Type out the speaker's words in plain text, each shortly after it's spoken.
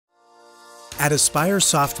At Aspire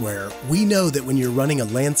Software, we know that when you're running a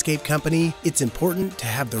landscape company, it's important to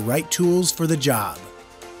have the right tools for the job.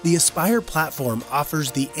 The Aspire platform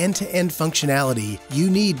offers the end-to-end functionality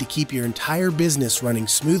you need to keep your entire business running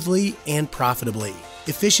smoothly and profitably.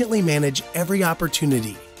 Efficiently manage every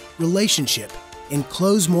opportunity, relationship, and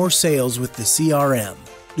close more sales with the CRM.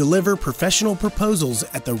 Deliver professional proposals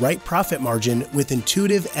at the right profit margin with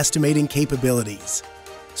intuitive estimating capabilities.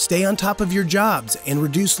 Stay on top of your jobs and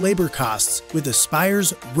reduce labor costs with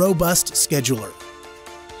Aspire's robust scheduler.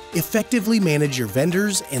 Effectively manage your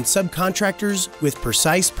vendors and subcontractors with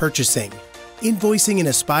precise purchasing. Invoicing in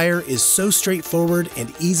Aspire is so straightforward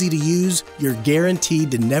and easy to use, you're guaranteed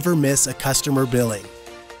to never miss a customer billing.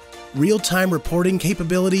 Real-time reporting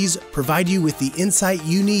capabilities provide you with the insight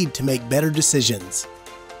you need to make better decisions.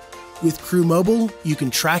 With Crew Mobile, you can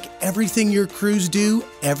track everything your crews do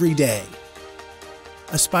every day.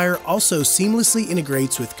 Aspire also seamlessly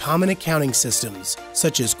integrates with common accounting systems,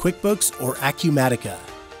 such as QuickBooks or Acumatica.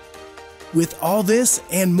 With all this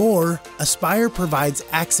and more, Aspire provides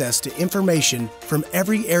access to information from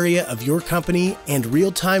every area of your company and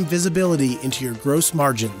real-time visibility into your gross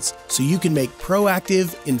margins, so you can make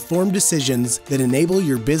proactive, informed decisions that enable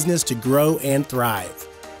your business to grow and thrive.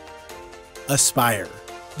 Aspire.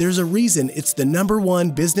 There's a reason it's the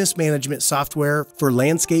 #1 business management software for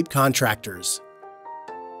landscape contractors.